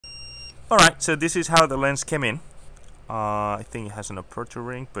Alright, so this is how the lens came in. I think it has an aperture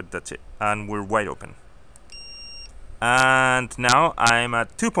ring, but that's it. And we're wide open. And now I'm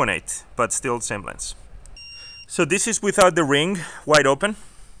at 2.8, but still same lens. So this is without the ring, wide open.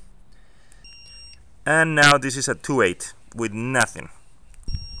 And now this is at 2.8 with nothing.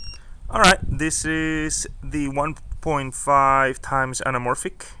 Alright, this is the 1.5 times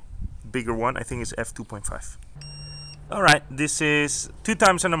anamorphic, bigger one, I think it's f2.5. Alright, this is 2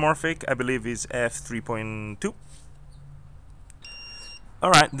 times anamorphic, I believe is f3.2.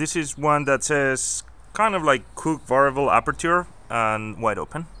 Alright, this is one that says kind of like Cook variable aperture and wide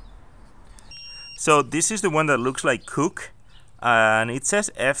open. So this is the one that looks like Cook and it says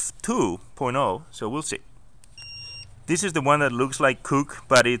f2.0, so we'll see. This is the one that looks like Cook,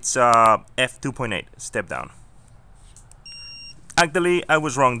 but it's f2.8, step down. Actually, I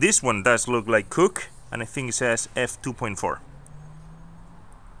was wrong. This one does look like Cook, and I think it says f2.4.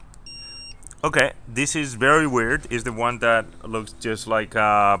 Okay, this is very weird. It's the one that looks just like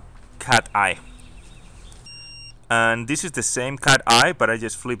a cat eye. And this is the same cat eye, but I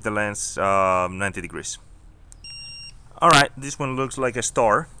just flipped the lens 90 degrees. Alright, this one looks like a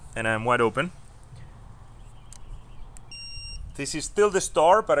star, and I'm wide open. This is still the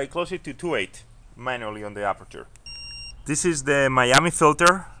star, but I close it to 2.8 manually on the aperture. This is the Miami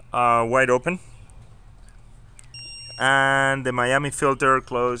filter, wide open. And the Miami filter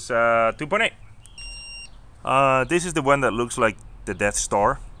close 2.8. This is the one that looks like the Death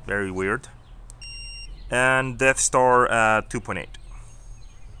Star, very weird. And Death Star 2.8.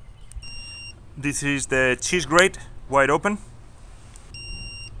 This is the cheese grate, wide open.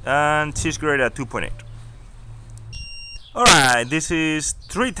 And cheese grate at 2.8. Alright, this is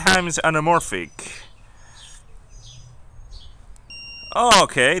 3 times anamorphic.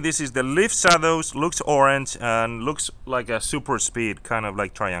 Okay, this is the lift shadows, looks orange and looks like a super speed, kind of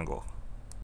like triangle.